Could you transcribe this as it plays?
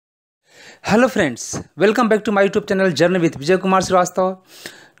Hello friends, welcome back to my YouTube channel Journey with Vijay Kumar Shrivastav.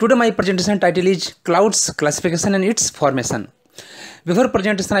 Today my presentation title is Clouds Classification and its Formation. Before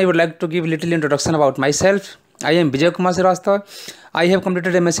presentation I would like to give little introduction about myself. I am Vijay Kumar Shrivastav. I have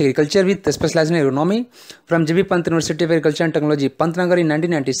completed M.Sc Agriculture with specialization in Agronomy from Pant University of Agriculture and Technology, Pantnagar in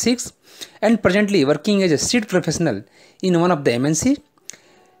 1996 and presently working as a seed professional in one of the MNC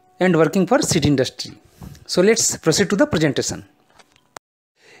and working for seed industry. So let's proceed to the presentation.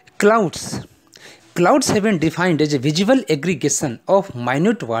 Clouds. Clouds have been defined as a visible aggregation of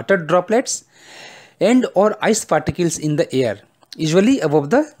minute water droplets and or ice particles in the air, usually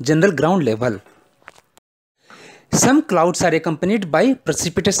above the general ground level. Some clouds are accompanied by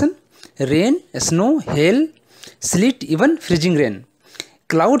precipitation, rain, snow, hail, sleet, even freezing rain.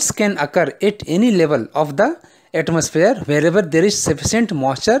 Clouds can occur at any level of the atmosphere wherever there is sufficient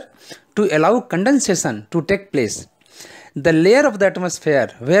moisture to allow condensation to take place. The layer of the atmosphere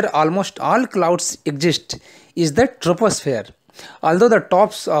where almost all clouds exist is the troposphere, although the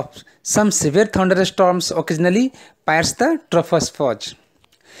tops of some severe thunderstorms occasionally pierce the troposphere.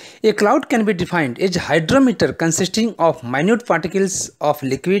 A cloud can be defined as a hydrometer consisting of minute particles of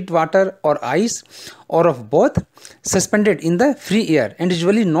liquid water or ice or of both suspended in the free air and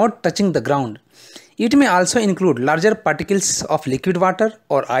usually not touching the ground. It may also include larger particles of liquid water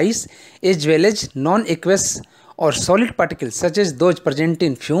or ice as well as non-aqueous or solid particles such as those present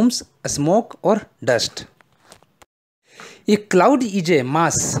in fumes, smoke or dust. A cloud is a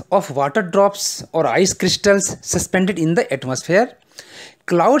mass of water drops or ice crystals suspended in the atmosphere.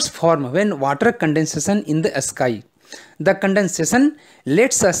 Clouds form when water condensation in the sky. The condensation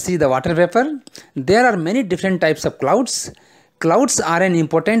lets us see the water vapor. There are many different types of clouds. Clouds are an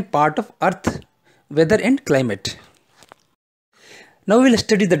important part of Earth weather and climate. Now we will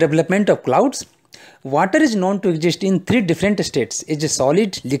study the development of clouds. Water is known to exist in three different states as a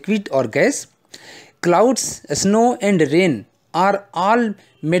solid, liquid or gas. Clouds, snow and rain are all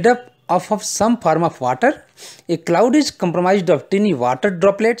made up of some form of water. A cloud is comprised of tiny water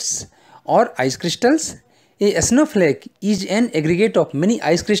droplets or ice crystals. A snowflake is an aggregate of many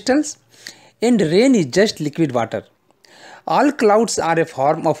ice crystals and rain is just liquid water. All clouds are a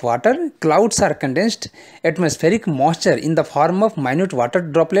form of water. Clouds are condensed atmospheric moisture in the form of minute water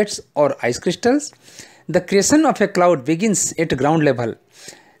droplets or ice crystals. The creation of a cloud begins at ground level.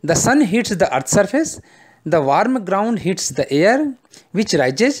 The sun hits the earth's surface. The warm ground hits the air, which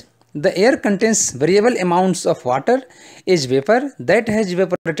rises. The air contains variable amounts of water as vapor that has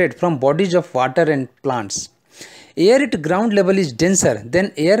evaporated from bodies of water and plants. Air at ground level is denser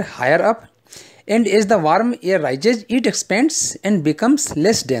than air higher up, and as the warm air rises, it expands and becomes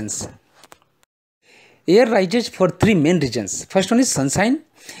less dense. Air rises for three main reasons. First one is sunshine.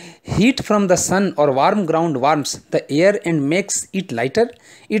 Heat from the sun or warm ground warms the air and makes it lighter.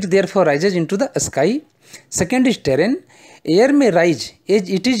 It therefore rises into the sky. Second is terrain. Air may rise as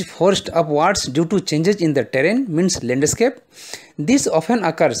it is forced upwards due to changes in the terrain, means landscape. This often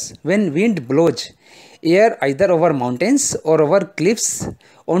occurs when wind blows air either over mountains or over cliffs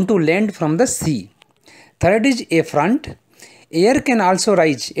onto land from the sea. Third is a front. Air can also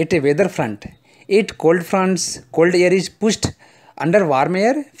rise at a weather front. At cold fronts, cold air is pushed under warm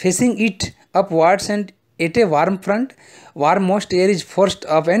air, facing it upwards, and at a warm front, warmmost air is forced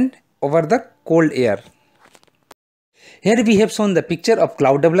up and over the cold air. Here we have shown the picture of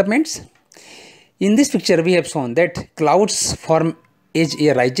cloud developments. In this picture we have shown that clouds form as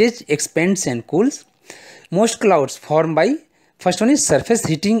air rises, expands and cools. Most clouds form by first one is surface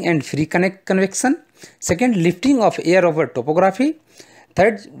heating and free convection. Second, lifting of air over topography.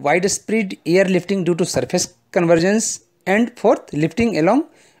 Third, widespread air lifting due to surface convergence. And fourth, lifting along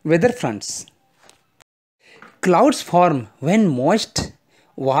weather fronts. Clouds form when moist,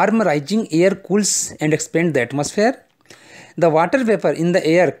 warm rising air cools and expands the atmosphere. The water vapor in the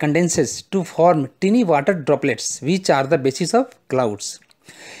air condenses to form tiny water droplets, which are the basis of clouds.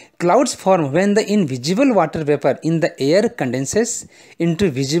 Clouds form when the invisible water vapor in the air condenses into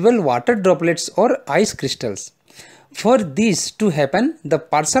visible water droplets or ice crystals. For this to happen, the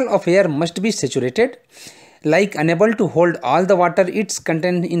parcel of air must be saturated, like unable to hold all the water it's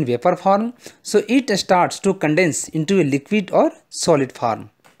contained in vapor form, so it starts to condense into a liquid or solid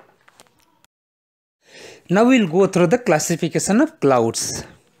form. Now we will go through the classification of clouds.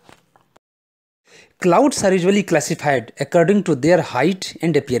 Clouds are usually classified according to their height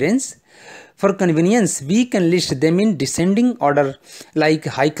and appearance. For convenience, we can list them in descending order like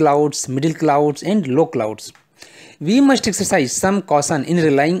high clouds, middle clouds and low clouds. We must exercise some caution in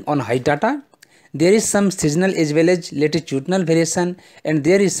relying on height data. There is some seasonal as well as latitudinal variation and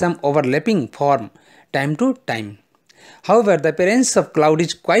there is some overlapping from time to time. However, the appearance of cloud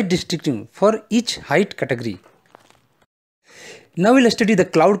is quite distinctive for each height category. Now we will study the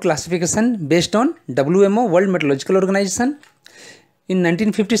cloud classification based on WMO, World Meteorological Organization. In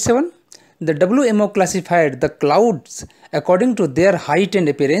 1957, the WMO classified the clouds according to their height and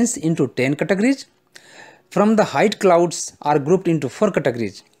appearance into 10 categories. From the height, clouds are grouped into 4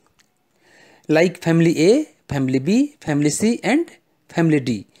 categories like Family A, Family B, Family C and Family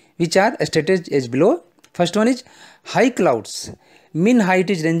D, which are stated as below. First one is high clouds. Mean height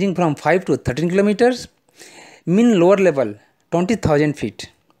is ranging from 5 to 13 kilometers. Mean lower level 20,000 feet.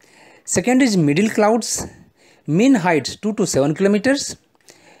 Second is middle clouds. Mean heights 2 to 7 kilometers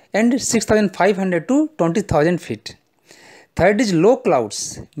and 6,500 to 20,000 feet. Third is low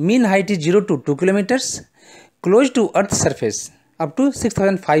clouds. Mean height is 0 to 2 kilometers, close to Earth's surface, up to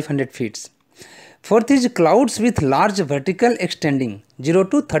 6,500 feet. Fourth is clouds with large vertical extending 0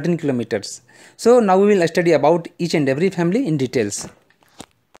 to 13 kilometers. So now we will study about each and every family in details.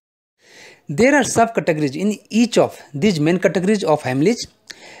 There are subcategories in each of these main categories of families.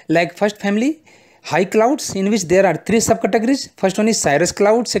 Like first family, high clouds, in which there are 3 subcategories. First one is cirrus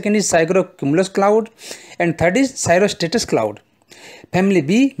cloud, second is cirrocumulus cloud, and third is cirrostratus cloud. Family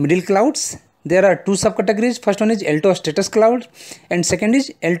B, middle clouds, there are 2 subcategories. First one is altostratus cloud and second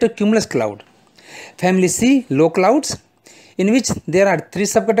is altocumulus cloud. Family C, low clouds, in which there are 3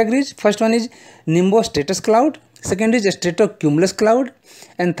 subcategories. First one is nimbostratus cloud, second is stratocumulus cloud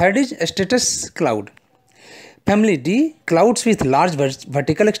and third is stratus cloud. Family D, clouds with large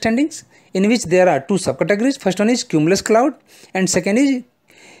vertical extendings, in which there are 2 subcategories. First one is cumulus cloud and second is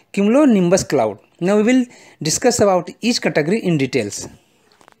cumulonimbus cloud. Now we will discuss about each category in details.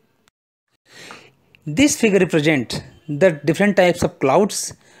 This figure represents the different types of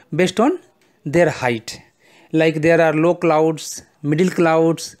clouds based on their height. Like there are low clouds, middle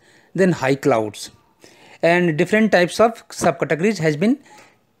clouds, then high clouds. And different types of subcategories has been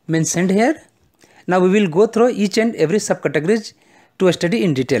mentioned here. Now we will go through each and every subcategories to study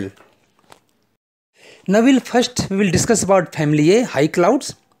in detail. Now we will discuss about family A, high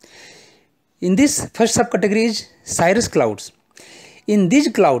clouds. In this first subcategory is cirrus clouds. In these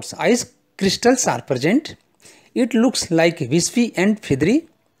clouds, ice crystals are present. It looks like wispy and feathery.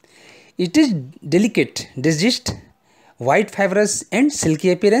 It is delicate, digest, white fibrous and silky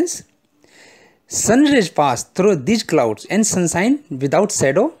appearance. Sun rays pass through these clouds and sunshine without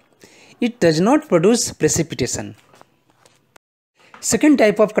shadow. It does not produce precipitation. Second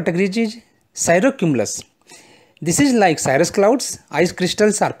type of category is cirrocumulus. This is like cirrus clouds. Ice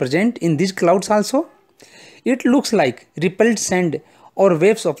crystals are present in these clouds also. It looks like rippled sand or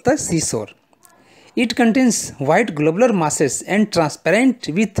waves of the seashore. It contains white globular masses and transparent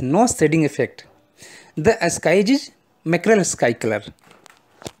with no shading effect. The sky is mackerel sky color.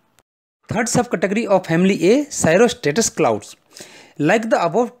 Third subcategory of family A, cirrostratus clouds. Like the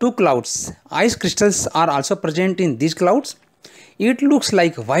above 2 clouds, ice crystals are also present in these clouds. It looks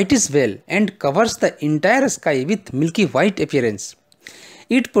like whitish veil and covers the entire sky with milky white appearance.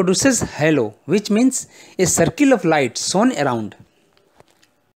 It produces halo, which means a circle of light shone around.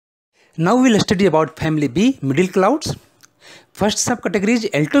 Now we will study about family B, middle clouds. First subcategory is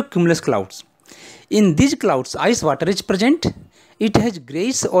altocumulus clouds. In these clouds, ice water is present. It has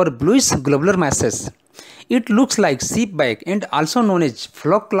greyish or bluish globular masses. It looks like sheep bag and also known as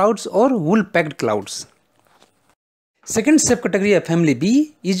flock clouds or wool-packed clouds. Second subcategory of family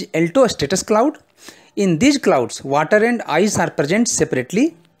B is altostratus cloud. In these clouds, water and ice are present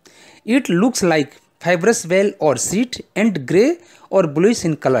separately. It looks like fibrous veil or sheet and grey or bluish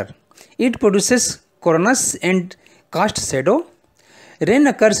in color. It produces coronous and cast shadow. Rain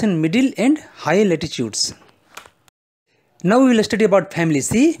occurs in middle and high latitudes. Now we will study about family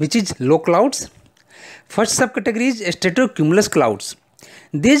C, which is low clouds. First subcategory is stratocumulus clouds.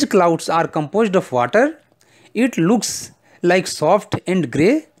 These clouds are composed of water. It looks like soft and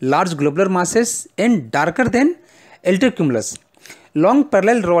grey, large globular masses and darker than altocumulus. Long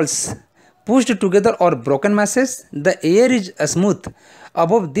parallel rolls pushed together or broken masses. The air is smooth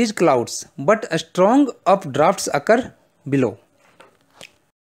above these clouds, but strong updrafts occur below.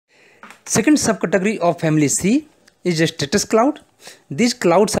 Second subcategory of family C is stratus cloud. These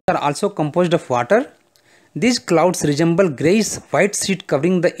clouds are also composed of water. These clouds resemble greyish white sheet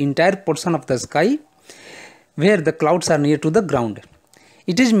covering the entire portion of the sky where the clouds are near to the ground.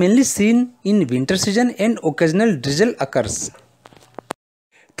 It is mainly seen in winter season and occasional drizzle occurs.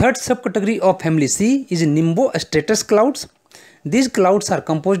 Third subcategory of family C is nimbostratus clouds. These clouds are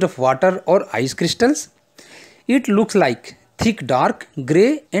composed of water or ice crystals. It looks like thick dark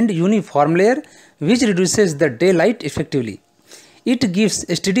grey and uniform layer which reduces the daylight effectively. It gives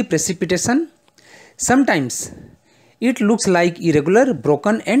steady precipitation. Sometimes It looks like irregular,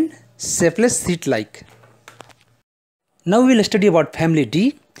 broken and shapeless sheet-like. Now we will study about family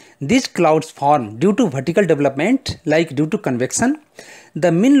D. These clouds form due to vertical development, like due to convection.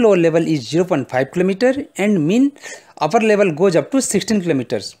 The mean lower level is 0.5 km and mean upper level goes up to 16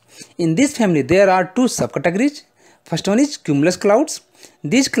 km. In this family there are two subcategories. First one is cumulus clouds.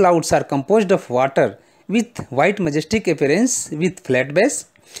 These clouds are composed of water with white majestic appearance with flat base,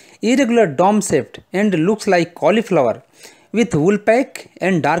 irregular dome shaped and looks like cauliflower with wool pack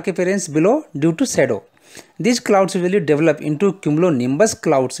and dark appearance below due to shadow. These clouds usually develop into cumulonimbus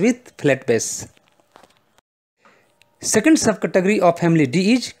clouds with flat base. Second subcategory of family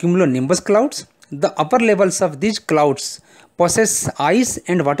D is cumulonimbus clouds. The upper levels of these clouds possess ice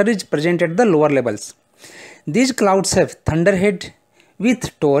and water is present at the lower levels. These clouds have thunderhead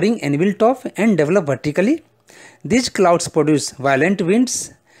with towering anvil top and develop vertically. These clouds produce violent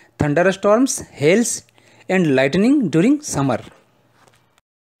winds, thunderstorms, hails and lightning during summer.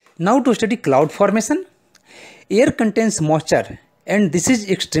 Now to study cloud formation. Air contains moisture and this is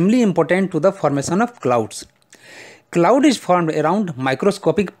extremely important to the formation of clouds. Cloud is formed around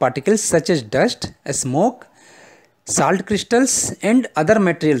microscopic particles such as dust, smoke, salt crystals and other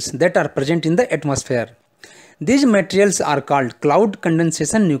materials that are present in the atmosphere. These materials are called cloud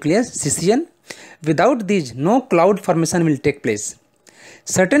condensation nucleus (CCN). Without these, no cloud formation will take place.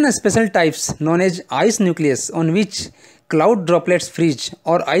 Certain special types known as ice nucleus on which cloud droplets freeze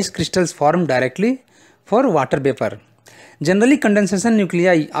or ice crystals form directly for water vapor. Generally, condensation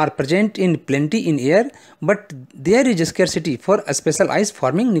nuclei are present in plenty in air, but there is a scarcity for a special ice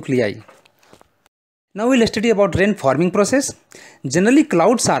forming nuclei. Now we will study about rain forming process. Generally,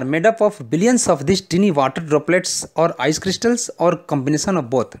 clouds are made up of billions of these tiny water droplets or ice crystals or combination of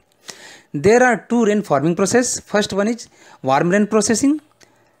both. There are two rain forming process. First one is warm rain processing.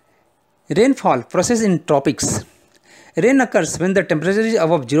 Rainfall process in tropics. Rain occurs when the temperature is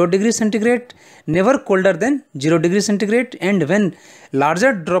above 0 degrees centigrade, never colder than 0 degrees centigrade, and when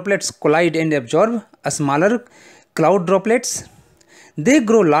larger droplets collide and absorb a smaller cloud droplets. They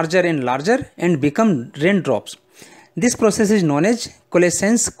grow larger and larger and become raindrops. This process is known as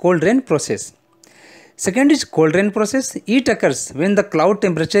coalescence cold rain process. Second is cold rain process. It occurs when the cloud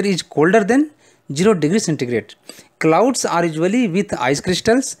temperature is colder than 0 degrees centigrade. Clouds are usually with ice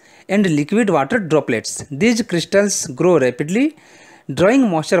crystals and liquid water droplets. These crystals grow rapidly, drawing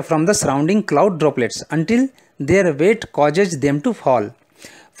moisture from the surrounding cloud droplets until their weight causes them to fall.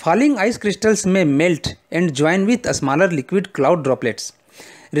 Falling ice crystals may melt and join with smaller liquid cloud droplets,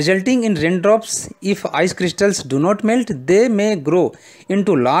 resulting in raindrops. If ice crystals do not melt, they may grow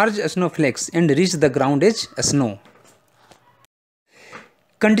into large snowflakes and reach the ground as snow.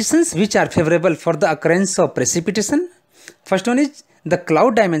 Conditions which are favorable for the occurrence of precipitation. First one is the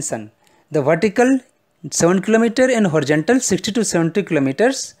cloud dimension. The vertical 7 km and horizontal 60 to 70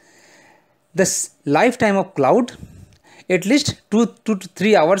 km. The lifetime of cloud, at least 2 to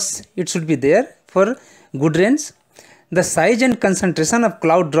 3 hours it should be there for good rains. The size and concentration of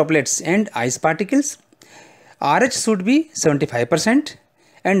cloud droplets and ice particles. RH should be 75%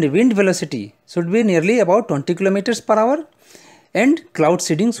 and wind velocity should be nearly about 20 km per hour. And cloud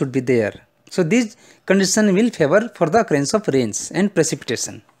seeding should be there. So these conditions will favor for the occurrence of rains and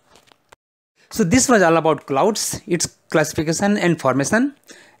precipitation. So this was all about clouds, its classification and formation.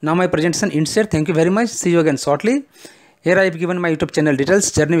 Now my presentation ends here. Thank you very much. See you again shortly. Here I have given my YouTube channel details.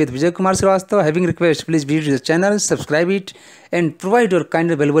 Journey with Vijay Kumar Shrivastav. Having request, please visit the channel, subscribe it and provide your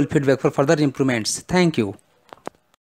kind and valuable feedback for further improvements. Thank you.